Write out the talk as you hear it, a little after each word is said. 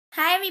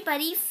Hi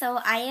everybody, so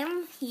I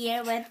am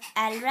here with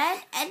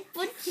aelred and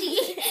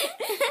Pucci.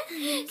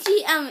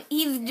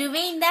 He's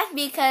doing that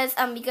because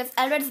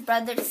aelred's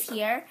brother is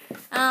here.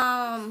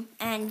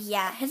 And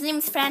yeah, his name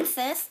is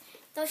Francis.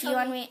 Don't show you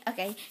want me?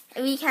 Okay,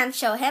 we can't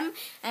show him,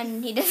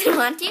 and he doesn't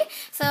want to.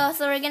 So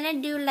we're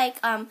gonna do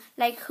like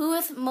who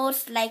is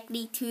most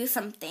likely to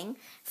something.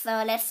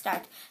 So let's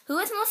start. Who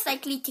is most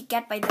likely to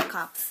get by the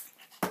cops?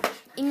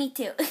 Me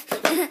too.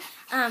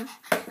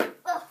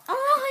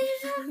 Oh, you're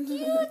so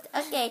cute.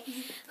 Okay,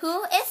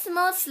 who is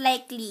most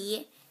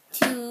likely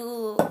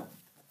to?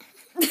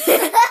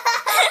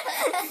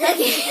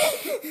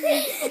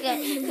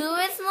 Okay, who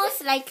is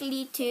most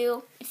likely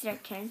to? It's your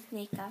turn,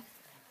 Nika.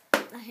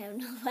 I have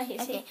no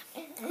idea. Okay,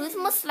 who's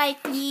most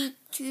likely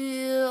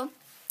to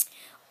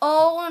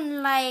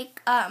own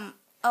like a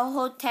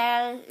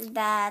hotel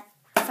that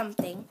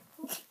something?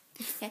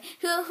 Okay.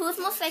 Who's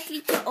most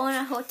likely to own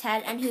a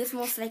hotel and who's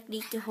most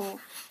likely to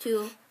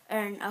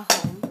earn a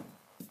home?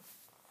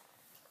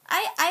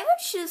 I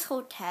would choose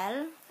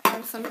hotel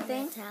or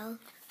something. Hotel.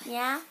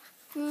 Yeah.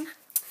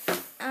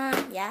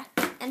 Yeah.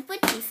 And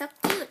Pucci, so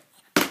cute.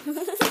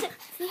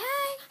 Say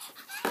hi.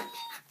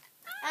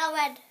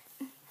 aelred,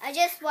 I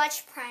just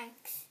watch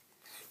pranks.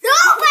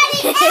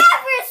 Nobody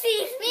ever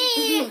sees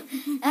me.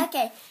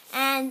 Okay,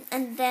 and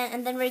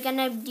then we're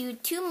gonna do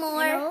two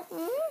more.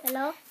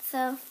 Hello.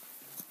 So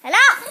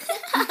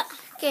Hello.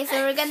 okay,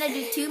 so we're gonna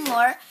do two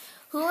more.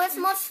 Who is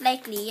most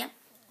likely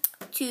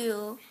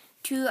to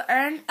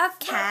earn a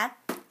cat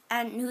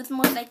and who's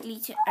most likely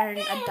to earn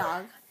a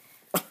dog?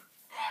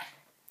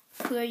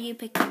 Who are you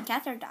picking,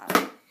 cat or dog?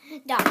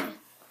 Dog.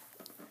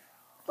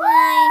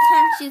 I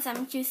can't choose.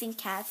 I'm choosing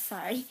cat.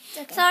 Sorry.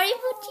 Okay. Sorry,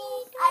 Pucci.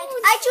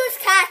 I choose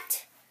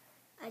cat.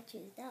 I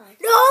choose dog.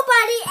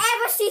 Nobody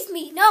ever sees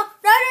me. No.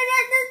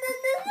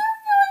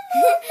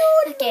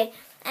 Okay,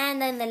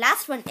 and then the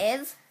last one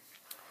is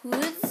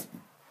who's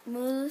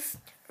most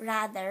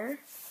rather.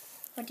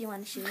 What do you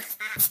want to choose?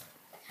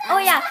 Oh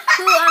yeah,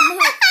 who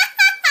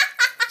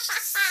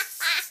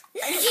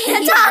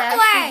It's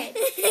awkward.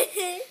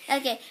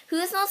 Okay,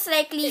 who's most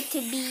likely to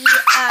be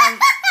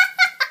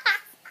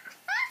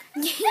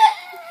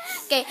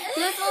okay,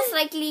 who's most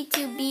likely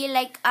to be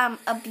like a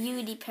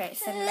beauty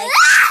person, like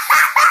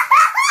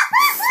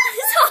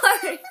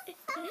Sorry.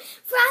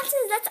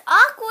 Francis, that's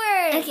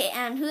awkward. okay,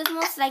 and who's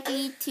most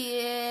likely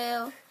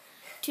to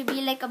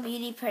be like a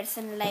beauty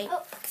person, like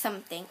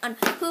something. And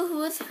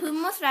who is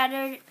most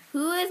rather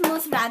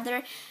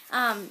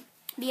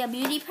be a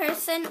beauty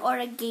person or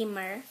a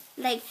gamer,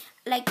 like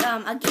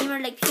a gamer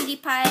like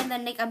PewDiePie, and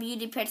then like a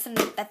beauty person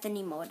like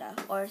Bethany Moda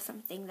or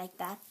something like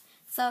that.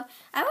 So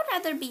I would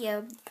rather be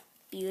a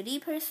beauty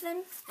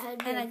person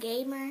And a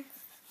gamer.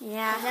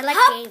 Yeah, I like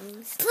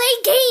games.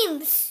 Play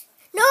games.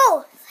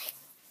 No.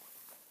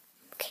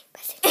 Okay,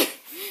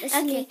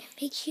 Okay.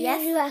 Make sure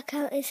Yes? your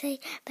account is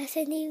like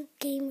Bethany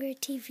Gamer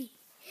TV.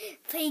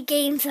 Play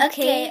games,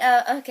 Okay.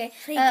 okay?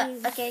 Play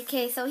games.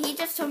 Okay. So he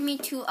just told me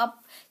to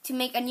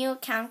make a new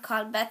account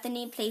called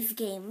Bethany Plays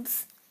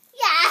Games.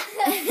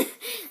 Yeah.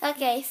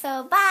 Okay.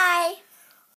 So bye.